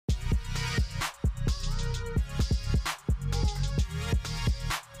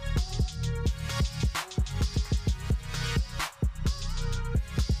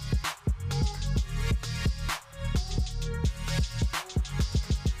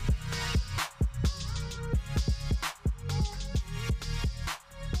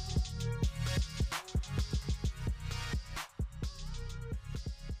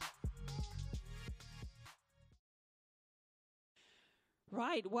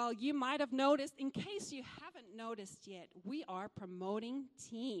right. Well, you might have noticed, in case you haven't noticed yet, we are promoting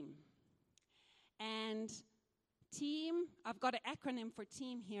team. And team, I've got an acronym for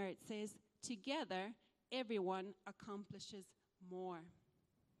team here. It says, together, everyone accomplishes more.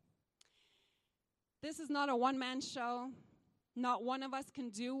 This is not a one-man show. Not one of us can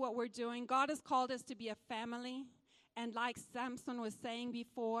do what we're doing. God has called us to be a family. And like Samson was saying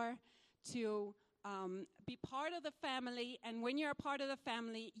before, to be part of the family. And when you're a part of the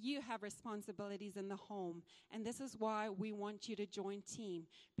family, you have responsibilities in the home. And this is why we want you to join team.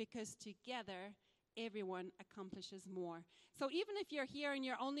 Because together, everyone accomplishes more. So even if you're here and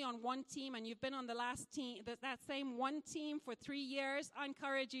you're only on one team and you've been on the last team, that same one team for 3 years, I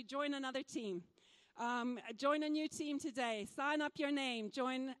encourage you, join another team. Join a new team today. Sign up your name.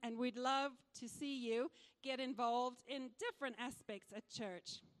 Join, and we'd love to see you get involved in different aspects at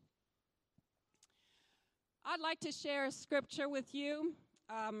church. I'd like to share a scripture with you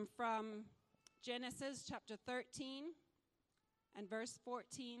from Genesis chapter 13 and verse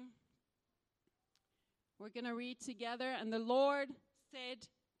 14. We're going to read together. And the Lord said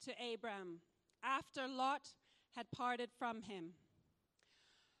to Abram, after Lot had parted from him,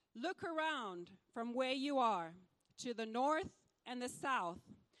 look around from where you are, to the north and the south,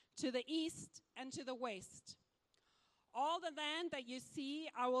 to the east and to the west. All the land that you see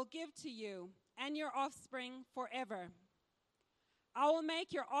I will give to you and your offspring forever. I will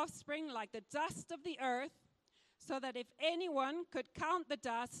make your offspring like the dust of the earth, so that if anyone could count the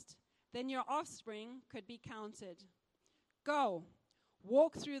dust, then your offspring could be counted. Go,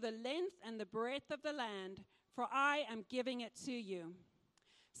 walk through the length and the breadth of the land, for I am giving it to you.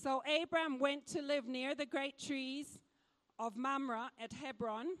 So Abram went to live near the great trees of Mamre at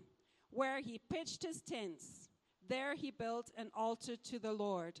Hebron, where he pitched his tents. There he built an altar to the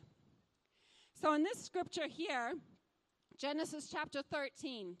Lord. So in this scripture here, Genesis chapter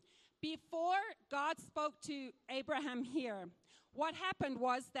 13, before God spoke to Abraham here, what happened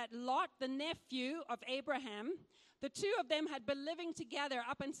was that Lot, the nephew of Abraham, the two of them had been living together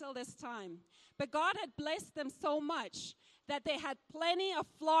up until this time. But God had blessed them so much that they had plenty of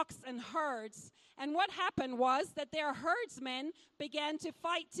flocks and herds. And what happened was that their herdsmen began to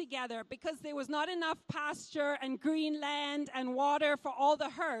fight together because there was not enough pasture and green land and water for all the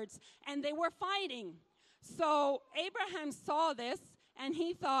herds. And they were fighting. So Abraham saw this and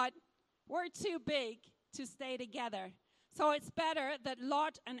he thought, we're too big to stay together. So it's better that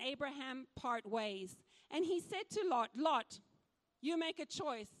Lot and Abraham part ways. And he said to Lot, Lot, you make a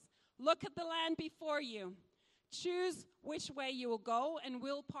choice. Look at the land before you. Choose which way you will go, and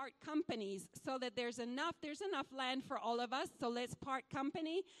we'll part companies so that there's enough land for all of us. So let's part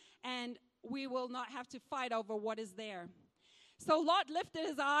company, and we will not have to fight over what is there. So Lot lifted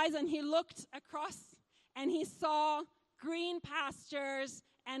his eyes, and he looked across, and he saw green pastures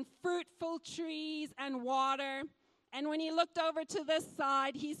and fruitful trees and water. And when he looked over to this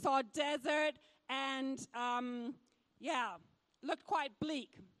side, he saw desert and, looked quite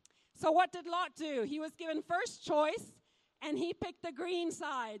bleak. So what did Lot do? He was given first choice, and he picked the green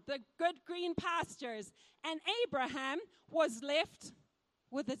side, the good green pastures. And Abraham was left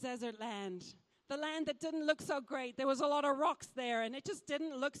with the desert land, the land that didn't look so great. There was a lot of rocks there, and it just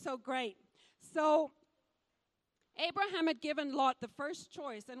didn't look so great. So Abraham had given Lot the first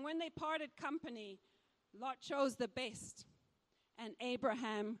choice, and when they parted company, Lot chose the best, and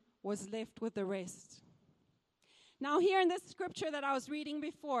Abraham was left with the rest. Now here in this scripture that I was reading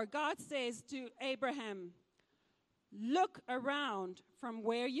before, God says to Abraham, look around from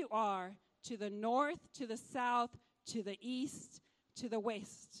where you are to the north, to the south, to the east, to the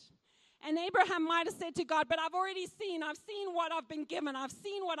west. And Abraham might have said to God, but I've seen what I've been given. I've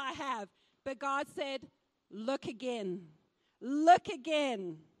seen what I have. But God said, look again. Look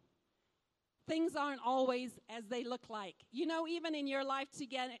again. Things aren't always as they look like. You know, even in your life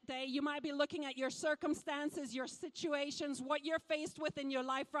today, you might be looking at your circumstances, your situations, what you're faced with in your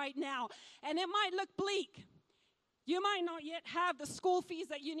life right now. And it might look bleak. You might not yet have the school fees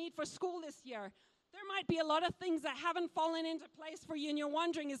that you need for school this year. There might be a lot of things that haven't fallen into place for you, and you're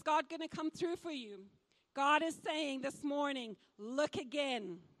wondering, is God going to come through for you? God is saying this morning, look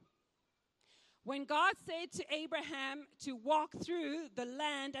again. When God said to Abraham to walk through the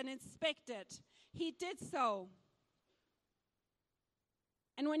land and inspect it, he did so.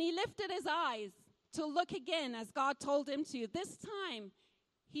 And when he lifted his eyes to look again, as God told him to, this time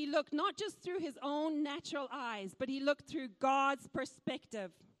he looked not just through his own natural eyes, but he looked through God's perspective.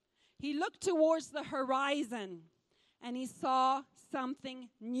 He looked towards the horizon, and he saw something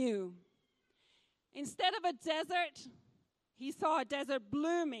new. Instead of a desert, he saw a desert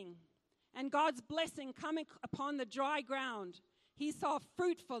blooming, and God's blessing coming upon the dry ground. He saw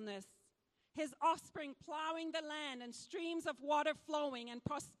fruitfulness, his offspring plowing the land and streams of water flowing and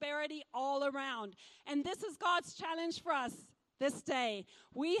prosperity all around. And this is God's challenge for us this day.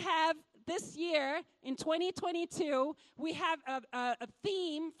 We have this year, in 2022, we have a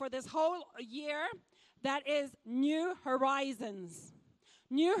theme for this whole year that is New Horizons.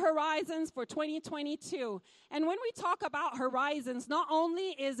 New Horizons for 2022. And when we talk about horizons, not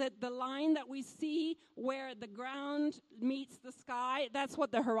only is it the line that we see where the ground meets the sky, that's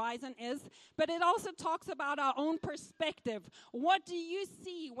what the horizon is, but it also talks about our own perspective. What do you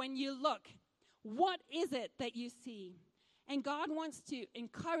see when you look? What is it that you see? And God wants to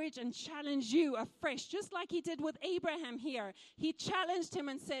encourage and challenge you afresh, just like he did with Abraham here. He challenged him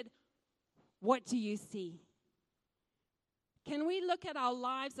and said, what do you see? Can we look at our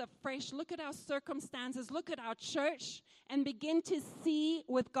lives afresh, look at our circumstances, look at our church, and begin to see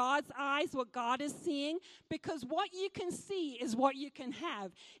with God's eyes what God is seeing? Because what you can see is what you can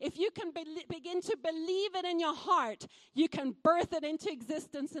have. If you can begin to believe it in your heart, you can birth it into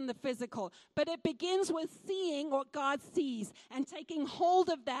existence in the physical. But it begins with seeing what God sees and taking hold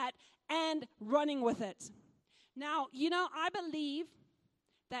of that and running with it. Now, I believe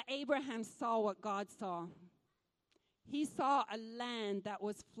that Abraham saw what God saw. He saw a land that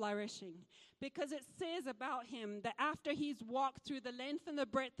was flourishing, because it says about him that after he's walked through the length and the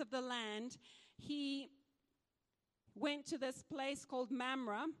breadth of the land, he went to this place called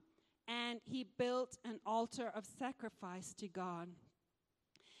Mamre, and he built an altar of sacrifice to God.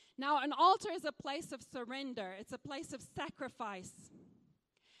 Now, an altar is a place of surrender. It's a place of sacrifice.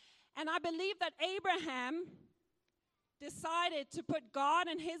 And I believe that Abraham decided to put God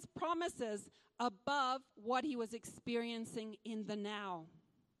and his promises above what he was experiencing in the now.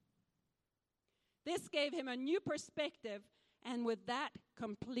 This gave him a new perspective, and with that,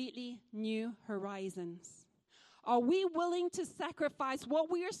 completely new horizons. Are we willing to sacrifice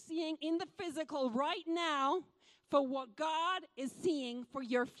what we are seeing in the physical right now for what God is seeing for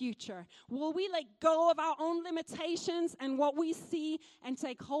your future? Will we let go of our own limitations and what we see and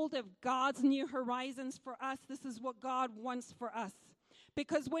take hold of God's new horizons for us? This is what God wants for us.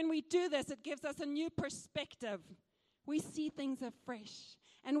 Because when we do this, it gives us a new perspective. We see things afresh.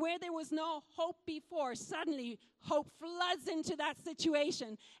 And where there was no hope before, suddenly hope floods into that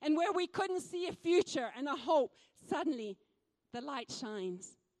situation. And where we couldn't see a future and a hope, suddenly the light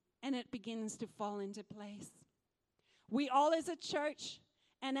shines and it begins to fall into place. We all as a church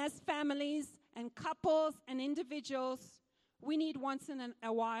and as families and couples and individuals, we need once in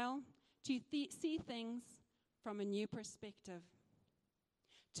a while to see things from a new perspective.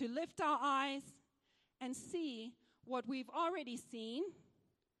 To lift our eyes and see what we've already seen,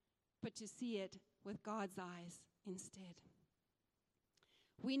 but to see it with God's eyes instead.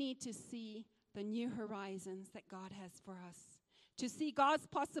 We need to see the new horizons that God has for us, to see God's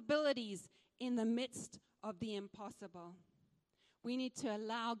possibilities in the midst of the impossible. We need to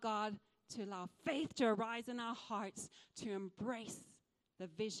allow God to allow faith to arise in our hearts to embrace the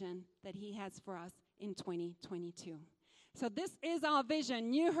vision that he has for us in 2022. So this is our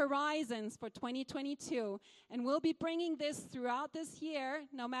vision, New Horizons for 2022. And we'll be bringing this throughout this year.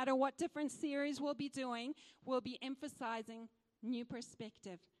 No matter what different series we'll be doing, we'll be emphasizing new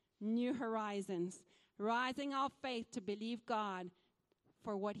perspective, new horizons, rising our faith to believe God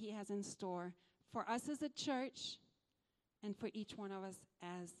for what he has in store for us as a church and for each one of us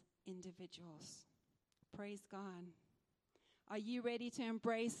as individuals. Praise God. Are you ready to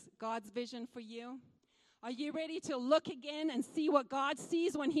embrace God's vision for you? Are you ready to look again and see what God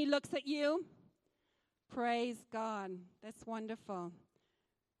sees when he looks at you? Praise God. That's wonderful.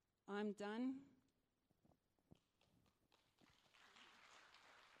 I'm done.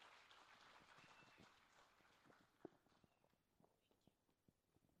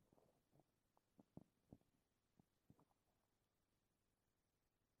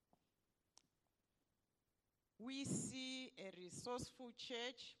 We see a resourceful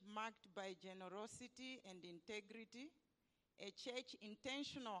church marked by generosity and integrity, a church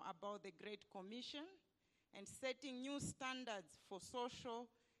intentional about the Great Commission and setting new standards for social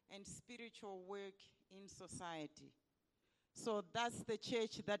and spiritual work in society. So that's the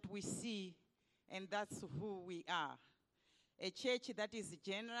church that we see, and that's who we are. A church that is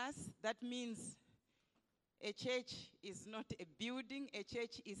generous. That means a church is not a building, a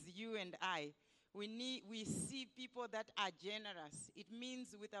church is you and I. We see people that are generous. It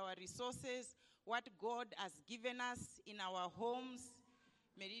means with our resources, what God has given us in our homes,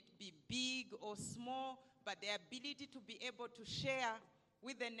 may it be big or small, but the ability to be able to share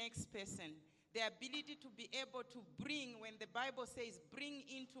with the next person, the ability to be able to bring, when the Bible says, bring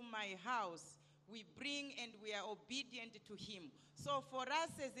into my house, we bring and we are obedient to him. So for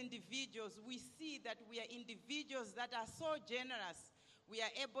us as individuals, we see that we are individuals that are so generous. We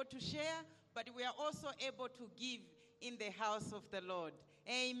are able to share, but we are also able to give in the house of the Lord.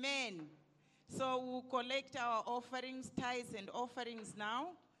 Amen. So we'll collect our offerings, tithes and offerings now,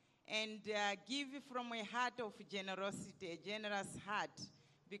 and give from a heart of generosity, a generous heart.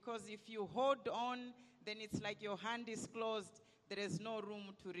 Because if you hold on, then it's like your hand is closed. There is no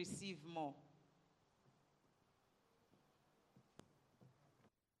room to receive more.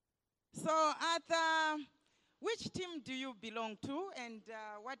 So, Arthur, which team do you belong to, and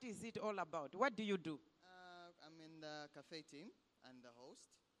what is it all about? What do you do? I'm in the cafe team and the host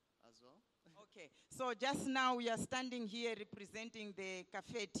as well. Okay, so just now we are standing here representing the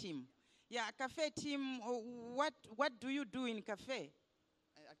cafe team. Yeah, cafe team, what do you do in cafe?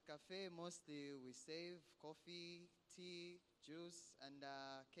 At cafe, mostly we save coffee, tea, juice, and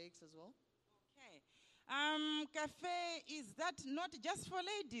cakes as well. Okay. Cafe, is that not just for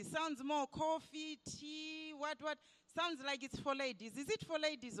ladies? Sounds more coffee, tea, what? Sounds like it's for ladies. Is it for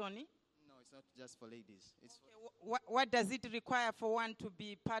ladies only? No, it's not just for ladies. It's okay. What does it require for one to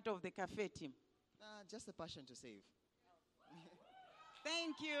be part of the cafe team? Just a passion to save.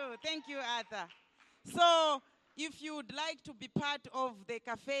 Thank you, Arthur. So, if you would like to be part of the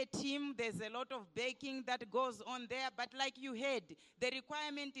cafe team, there's a lot of baking that goes on there. But like you heard, the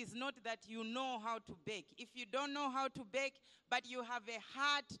requirement is not that you know how to bake. If you don't know how to bake, but you have a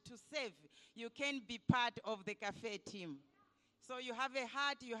heart to save, you can be part of the cafe team. So you have a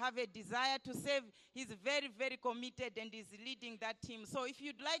heart, you have a desire to save. He's very, very committed and is leading that team. So if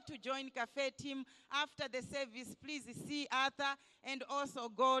you'd like to join cafe team after the service, please see Arthur and also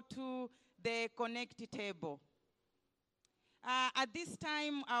go to the Connect table. At this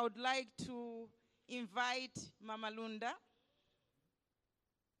time, I would like to invite Mama Lunda,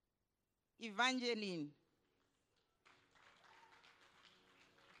 Evangeline.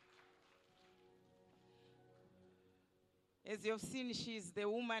 As you've seen, she's the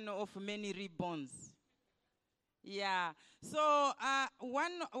woman of many ribbons. Yeah. So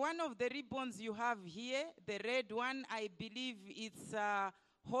one of the ribbons you have here, the red one, I believe it's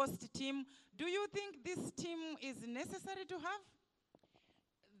host team. Do you think this team is necessary to have?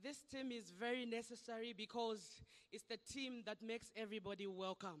 This team is very necessary because it's the team that makes everybody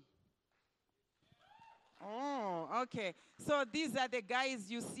welcome. Oh, okay. So these are the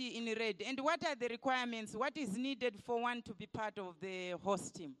guys you see in red. And what are the requirements? What is needed for one to be part of the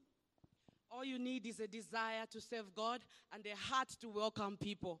host team? All you need is a desire to serve God and a heart to welcome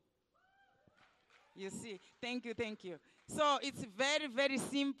people. You see, thank you. So it's very, very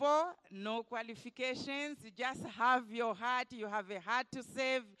simple, no qualifications. You just have your heart, you have a heart to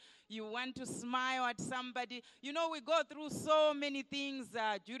serve, you want to smile at somebody. You know, we go through so many things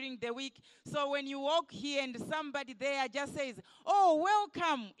during the week. So when you walk here and somebody there just says, oh,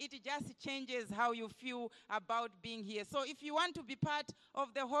 welcome, it just changes how you feel about being here. So if you want to be part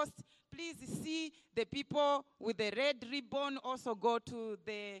of the host, please see the people with the red ribbon. Also go to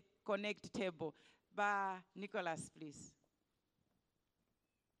the Connect table. Nicholas, please.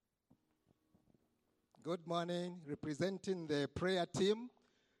 Good morning. Representing the prayer team,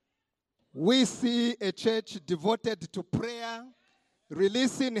 we see a church devoted to prayer,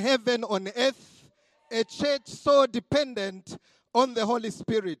 releasing heaven on earth, a church so dependent on the Holy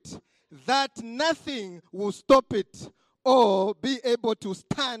Spirit that nothing will stop it or be able to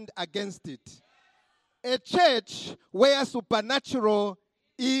stand against it. A church where supernatural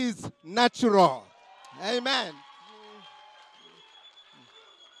is natural. Amen.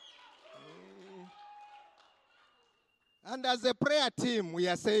 And as a prayer team, we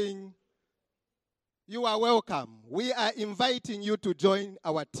are saying, you are welcome. We are inviting you to join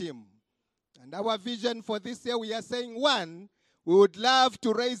our team. And our vision for this year, we are saying, one, we would love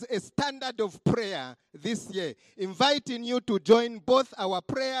to raise a standard of prayer this year, inviting you to join both our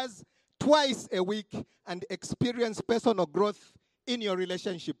prayers twice a week and experience personal growth in your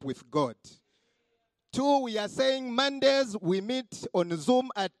relationship with God. Two, we are saying Mondays we meet on Zoom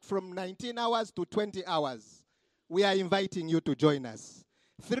from 19 hours to 20 hours. We are inviting you to join us.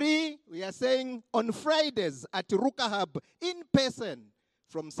 Three, we are saying on Fridays at Ruka Hub in person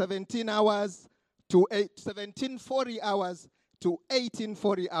from 17 hours to 1740 hours to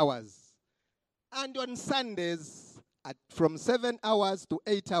 1840 hours. And on Sundays from 7 hours to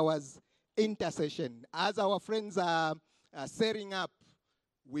 8 hours intercession. As our friends are setting up,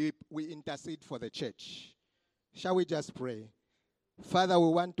 we intercede for the church. Shall we just pray? Father, we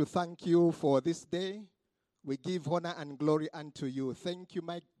want to thank you for this day. We give honor and glory unto you. Thank you,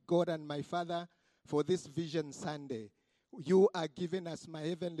 my God and my Father, for this Vision Sunday. you are giving us, my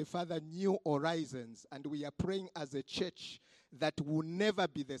Heavenly Father, new horizons. And we are praying as a church that will never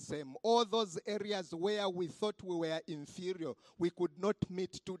be the same. All those areas where we thought we were inferior, we could not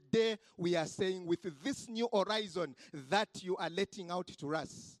meet. Today, we are saying with this new horizon that you are letting out to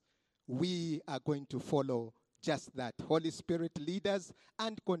us, we are going to follow just that. Holy Spirit, lead us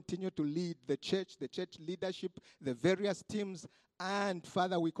and continue to lead the church leadership, the various teams. And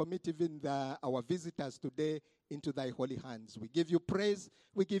Father, we commit even our visitors today into thy holy hands. We give you praise,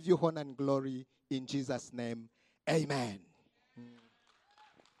 we give you honor and glory in Jesus' name. Amen.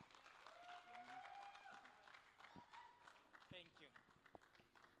 Thank you.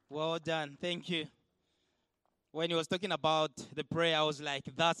 Well done. Thank you. When he was talking about the prayer, I was like,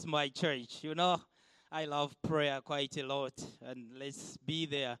 that's my church. You know, I love prayer quite a lot. And let's be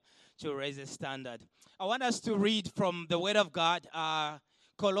there to raise a standard. I want us to read from the Word of God,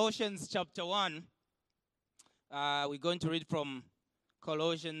 Colossians chapter 1. We're going to read from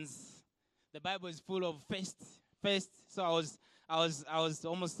Colossians. The Bible is full of first. So I was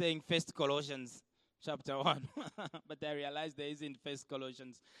almost saying First Colossians chapter 1, but I realized there isn't First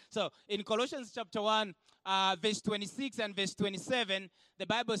Colossians. So in Colossians chapter 1, verse 26 and verse 27, the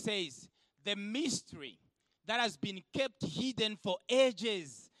Bible says, the mystery that has been kept hidden for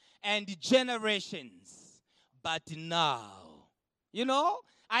ages and generations, but now. You know,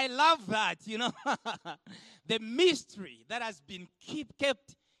 I love that, you know. The mystery that has been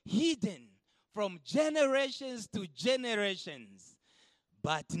kept hidden from generations to generations.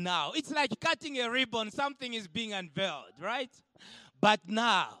 But now, it's like cutting a ribbon, something is being unveiled, right? But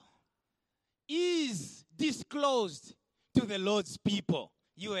now, is disclosed to the Lord's people,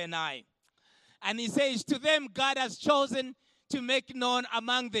 you and I. And he says, to them God has chosen to make known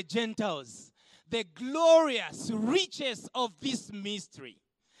among the Gentiles the glorious riches of this mystery.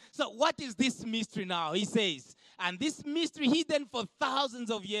 So what is this mystery now? He says, and this mystery hidden for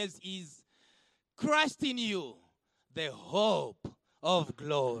thousands of years is Christ in you, the hope of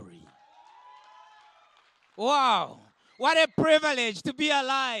glory. Wow. What a privilege to be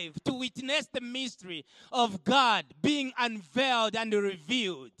alive, to witness the mystery of God being unveiled and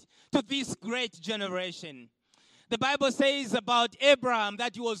revealed to this great generation. The Bible says about Abraham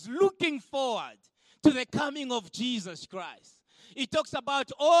that he was looking forward to the coming of Jesus Christ. It talks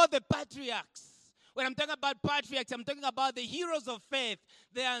about all the patriarchs. When I'm talking about patriarchs, I'm talking about the heroes of faith,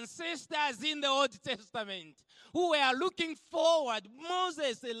 the ancestors in the Old Testament, who were looking forward.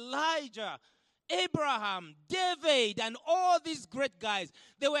 Moses, Elijah, Abraham, David, and all these great guys,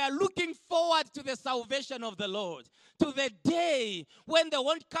 they were looking forward to the salvation of the Lord, to the day when they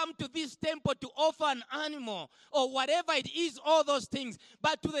won't come to this temple to offer an animal or whatever it is, all those things,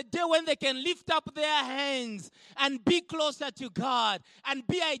 but to the day when they can lift up their hands and be closer to God and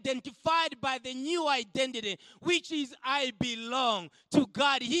be identified by the new identity, which is I belong to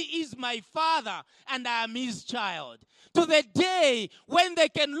God. He is my Father and I am His child. To the day when they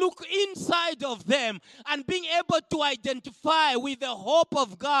can look inside of them and being able to identify with the hope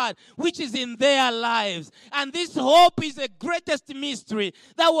of God which is in their lives. And this hope is the greatest mystery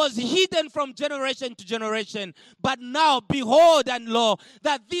that was hidden from generation to generation. But now, behold and lo,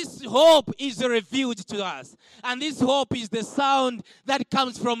 that this hope is revealed to us. And this hope is the sound that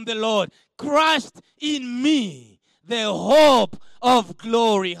comes from the Lord. Christ in me, the hope of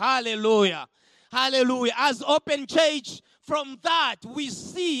glory. Hallelujah. Hallelujah. As Open Church, from that we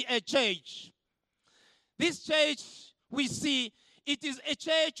see a church. This church, we see, it is a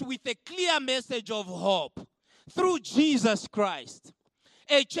church with a clear message of hope through Jesus Christ.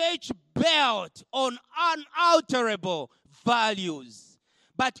 A church built on unalterable values,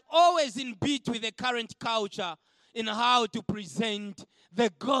 but always in beat with the current culture in how to present the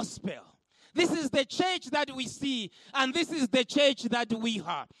gospel. This is the church that we see, and this is the church that we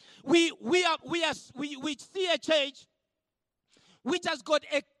are. We see a church which has got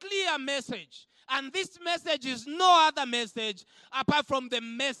a clear message, and this message is no other message apart from the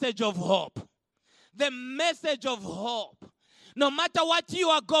message of hope. The message of hope. No matter what you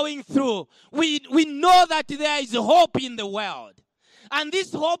are going through, we know that there is hope in the world. And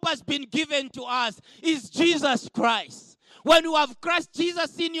this hope has been given to us is Jesus Christ. When you have Christ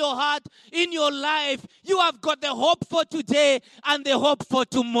Jesus in your heart, in your life, you have got the hope for today and the hope for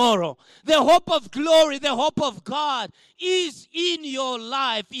tomorrow. The hope of glory, the hope of God is in your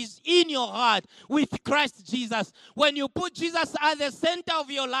life, is in your heart with Christ Jesus. When you put Jesus at the center of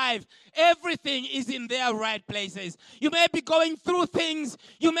your life, everything is in their right places. You may be going through things.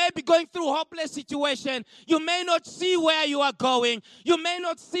 You may be going through hopeless situation. You may not see where you are going. You may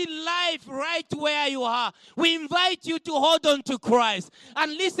not see life right where you are. We invite you to hold on to Christ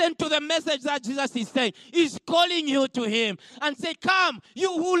and listen to the message that Jesus is saying. He's calling you to him and say, come,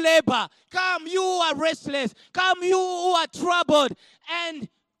 you who labor. Come, you who are restless. Come, you who are troubled. And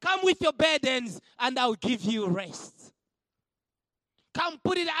come with your burdens, and I'll give you rest. Come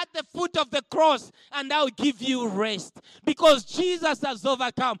put it at the foot of the cross, and I'll give you rest. Because Jesus has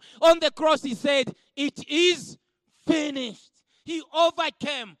overcome. On the cross, he said, it is finished. He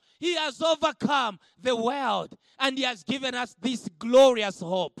overcame. He has overcome the world. And he has given us this glorious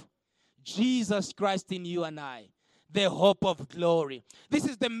hope. Jesus Christ in you and I. The hope of glory. This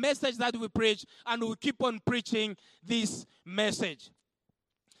is the message that we preach, and we'll keep on preaching this message.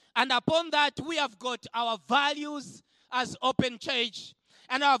 And upon that, we have got our values as Open Church,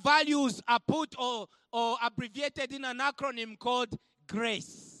 and our values are put or abbreviated in an acronym called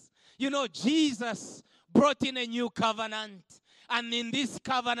GRACE. You know, Jesus brought in a new covenant, and in this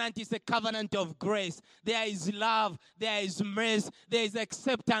covenant is a covenant of grace. There is love, there is mercy, there is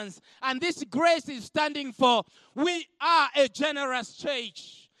acceptance, and this grace is standing for we are a generous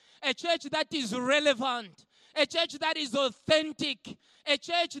church, a church that is relevant, a church that is authentic, a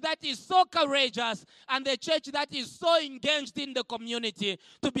church that is so courageous, and a church that is so engaged in the community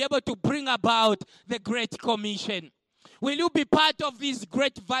to be able to bring about the Great Commission. Will you be part of these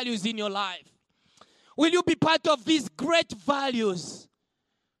great values in your life? Will you be part of these great values?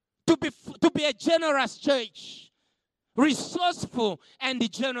 To be a generous church, resourceful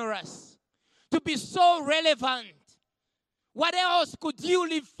and generous. To be so relevant. What else could you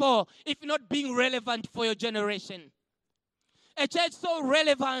live for if not being relevant for your generation? A church so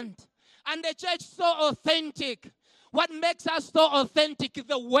relevant and a church so authentic. What makes us so authentic is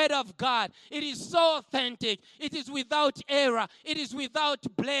the Word of God. It is so authentic. It is without error. It is without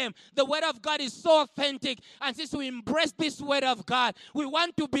blame. The Word of God is so authentic. And since we embrace this Word of God, we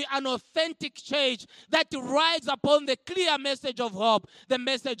want to be an authentic church that rides upon the clear message of hope, the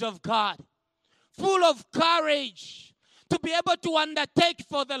message of God. Full of courage to be able to undertake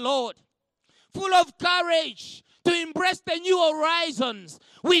for the Lord. Full of courage to embrace the new horizons.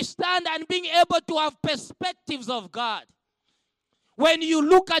 We stand and being able to have perspectives of God. When you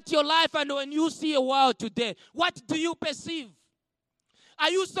look at your life and when you see a world today, what do you perceive? Are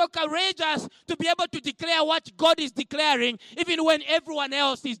you so courageous to be able to declare what God is declaring even when everyone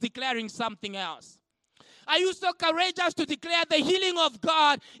else is declaring something else? Are you so courageous to declare the healing of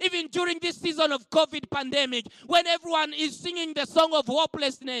God even during this season of COVID pandemic, when everyone is singing the song of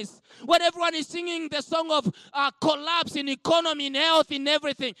hopelessness, when everyone is singing the song of collapse in economy, in health, in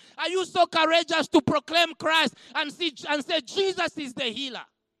everything? Are you so courageous to proclaim Christ and say Jesus is the healer?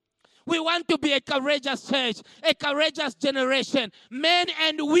 We want to be a courageous church, a courageous generation, men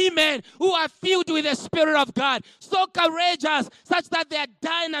and women who are filled with the Spirit of God, so courageous such that they are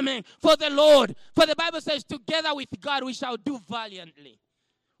dynamic for the Lord. For the Bible says, together with God we shall do valiantly.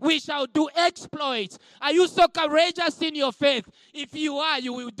 We shall do exploits. Are you so courageous in your faith? If you are,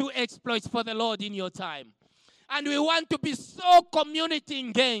 you will do exploits for the Lord in your time. And we want to be so community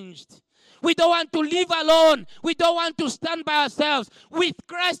engaged. We don't want to live alone. We don't want to stand by ourselves. With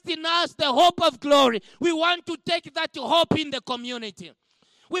Christ in us, the hope of glory, we want to take that hope in the community.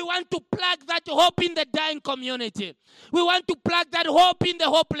 We want to plug that hope in the dying community. We want to plug that hope in the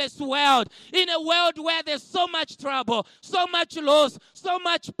hopeless world. In a world where there's so much trouble, so much loss, so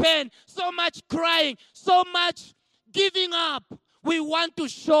much pain, so much crying, so much giving up. We want to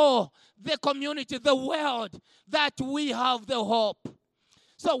show the community, the world, that we have the hope.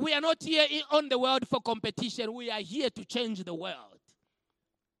 So we are not here on the world for competition. We are here to change the world.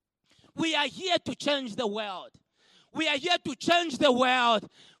 We are here to change the world. We are here to change the world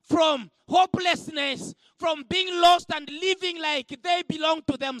from hopelessness, from being lost and living like they belong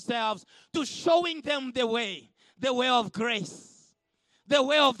to themselves, to showing them the way of grace, the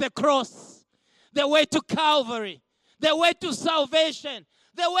way of the cross, the way to Calvary, the way to salvation,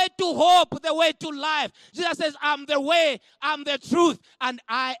 the way to hope, the way to life. Jesus says, I'm the way, I'm the truth, and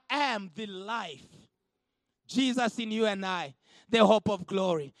I am the life. Jesus in you and I. the hope of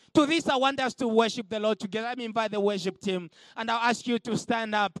glory. To this, I want us to worship the Lord together. Let me invite the worship team, and I'll ask you to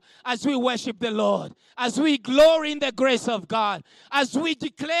stand up as we worship the Lord, as we glory in the grace of God, as we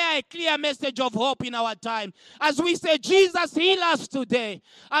declare a clear message of hope in our time, as we say, Jesus, heal us today,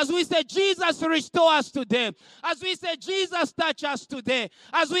 as we say, Jesus, restore us today, as we say, Jesus, touch us today,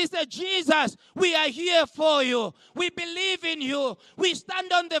 as we say, Jesus, we are here for you. We believe in you. We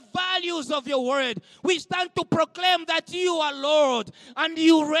stand on the values of your word. We stand to proclaim that you are Lord and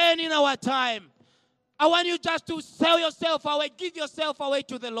you reign in our time. I want you just to sell yourself away, give yourself away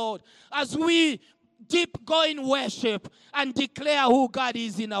to the Lord as we deep go in worship and declare who God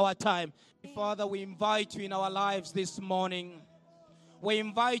is in our time. Father, we invite you in our lives this morning. We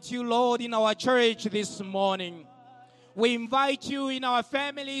invite you, Lord, in our church this morning. We invite you in our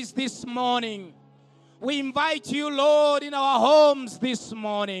families this morning. We invite you, Lord, in our homes this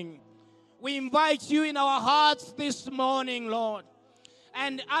morning. We invite you in our hearts this morning, Lord,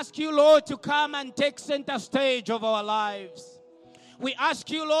 and ask you, Lord, to come and take center stage of our lives. We ask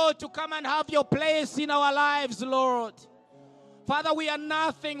you, Lord, to come and have your place in our lives, Lord. Father, we are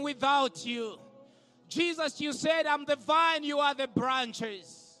nothing without you. Jesus, you said, I'm the vine, you are the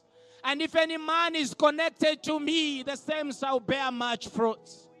branches. And if any man is connected to me, the same shall bear much fruit.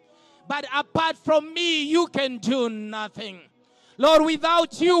 But apart from me, you can do nothing. Lord,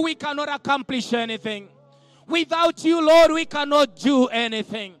 without you, we cannot accomplish anything. Without you, Lord, we cannot do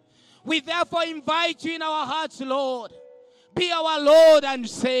anything. We therefore invite you in our hearts, Lord. Be our Lord and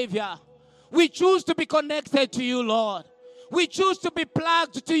Savior. We choose to be connected to you, Lord. We choose to be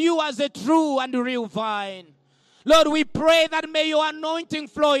plugged to you as a true and real vine. Lord, we pray that may your anointing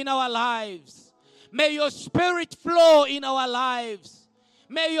flow in our lives. May your spirit flow in our lives.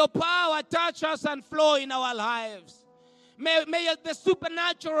 May your power touch us and flow in our lives. May the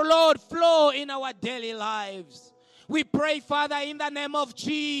supernatural, Lord, flow in our daily lives. We pray, Father, in the name of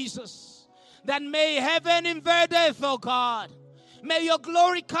Jesus, that may heaven invade earth, oh God. May your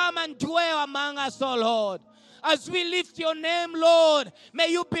glory come and dwell among us, oh Lord. As we lift your name, Lord,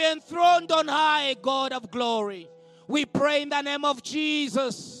 may you be enthroned on high, God of glory. We pray in the name of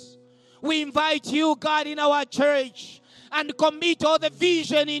Jesus. We invite you, God, in our church, and commit all the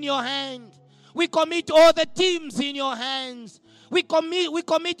vision in your hand. We commit all the teams in your hands. We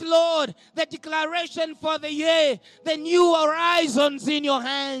commit, Lord, the declaration for the year, the new horizons in your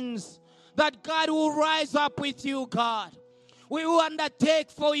hands. That God will rise up with you, God. We will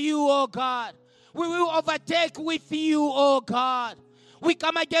undertake for you, oh God. We will overtake with you, oh God. We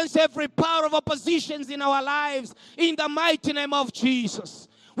come against every power of oppositions in our lives in the mighty name of Jesus.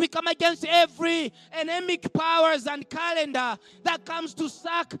 We come against every anemic powers and calendar that comes to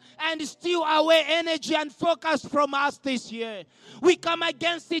suck and steal away energy and focus from us this year. We come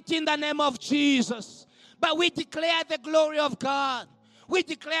against it in the name of Jesus. But we declare the glory of God. We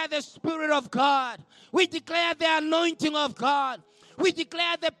declare the Spirit of God. We declare the anointing of God. We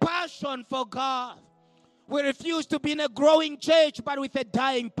declare the passion for God. We refuse to be in a growing church, but with a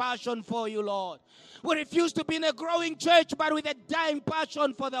dying passion for you, Lord. We refuse to be in a growing church, but with a dying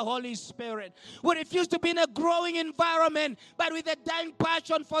passion for the Holy Spirit. We refuse to be in a growing environment, but with a dying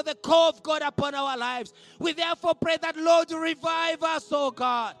passion for the call of God upon our lives. We therefore pray that, Lord, revive us, oh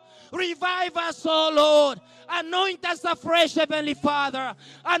God. Revive us, oh Lord. Anoint us afresh, Heavenly Father.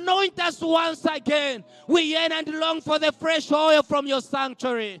 Anoint us once again. We yearn and long for the fresh oil from your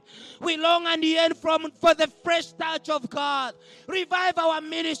sanctuary. We long and yearn for the fresh touch of God. Revive our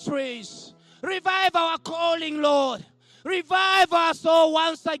ministries. Revive our calling, Lord. Revive us, oh,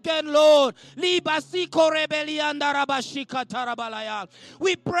 once again, Lord. We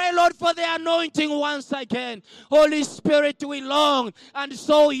pray, Lord, for the anointing once again. Holy Spirit, we long and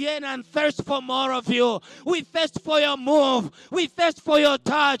so yearn and thirst for more of you. We thirst for your move. We thirst for your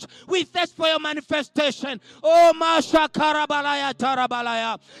touch. We thirst for your manifestation. Oh, Masha Karabalaya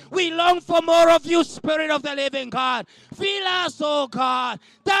Tarabalaya. We long for more of you, Spirit of the living God. Fill us, oh God.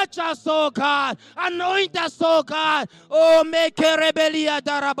 Touch us, oh God. Anoint us, oh God. Oh, make a rebellia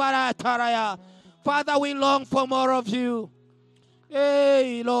darabara taraya. Father, we long for more of you.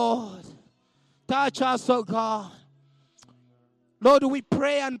 Hey, Lord. Touch us, oh God. Lord, we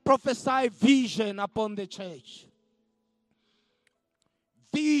pray and prophesy vision upon the church.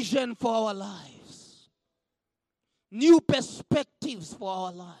 Vision for our lives. New perspectives for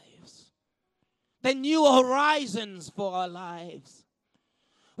our lives. The new horizons for our lives.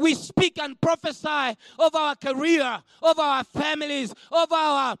 We speak and prophesy of our career, of our families, of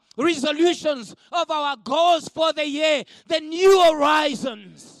our resolutions, of our goals for the year, the new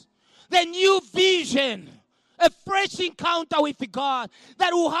horizons, the new vision, a fresh encounter with God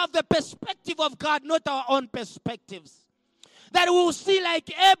that will have the perspective of God, not our own perspectives. That we will see like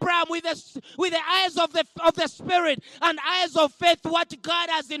Abraham with the eyes of the Spirit and eyes of faith what God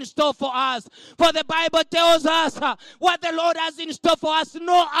has in store for us. For the Bible tells us what the Lord has in store for us.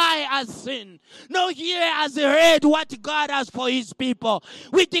 No eye has seen, no ear has heard what God has for his people.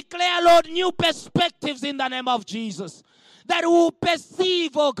 We declare, Lord, new perspectives in the name of Jesus. That we will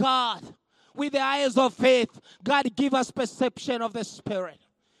perceive, oh God, with the eyes of faith. God, give us perception of the Spirit,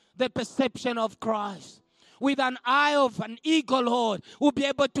 the perception of Christ. With an eye of an eagle, Lord, we'll be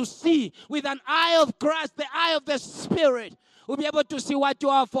able to see. With an eye of Christ, the eye of the Spirit, we'll be able to see what you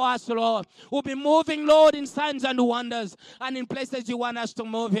have for us, Lord. We'll be moving, Lord, in signs and wonders and in places you want us to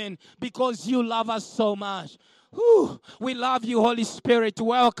move in because you love us so much. Whew. We love you, Holy Spirit.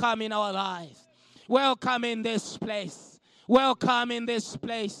 Welcome in our lives. Welcome in this place. Welcome in this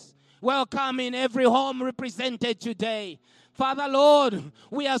place. Welcome in every home represented today. Father, Lord,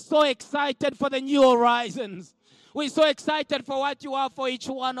 we are so excited for the new horizons. We're so excited for what you have for each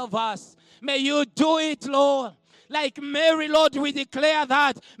one of us. May you do it, Lord. Like Mary, Lord, we declare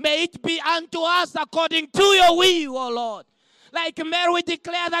that. May it be unto us according to your will, oh Lord. Like Mary, we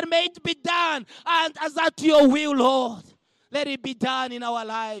declare that may it be done and as at your will, Lord. Let it be done in our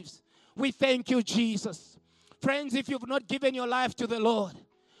lives. We thank you, Jesus. Friends, if you've not given your life to the Lord,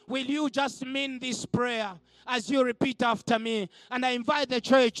 will you just mean this prayer as you repeat after me? And I invite the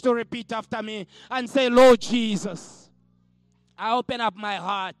church to repeat after me and say, Lord Jesus, I open up my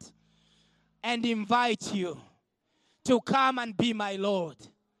heart and invite you to come and be my Lord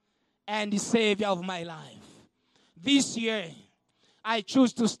and the Savior of my life. This year, I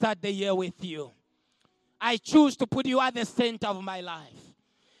choose to start the year with you. I choose to put you at the center of my life,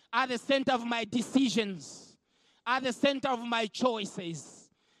 at the center of my decisions, at the center of my choices.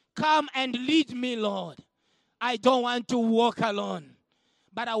 Come and lead me, Lord. I don't want to walk alone,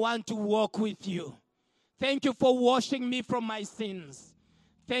 but I want to walk with you. Thank you for washing me from my sins.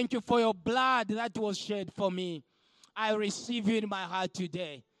 Thank you for your blood that was shed for me. I receive you in my heart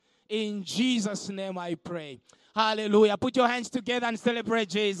today. In Jesus' name I pray. Hallelujah. Put your hands together and celebrate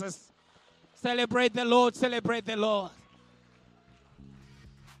Jesus. Celebrate the Lord. Celebrate the Lord.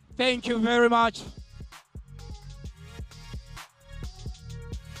 Thank you very much.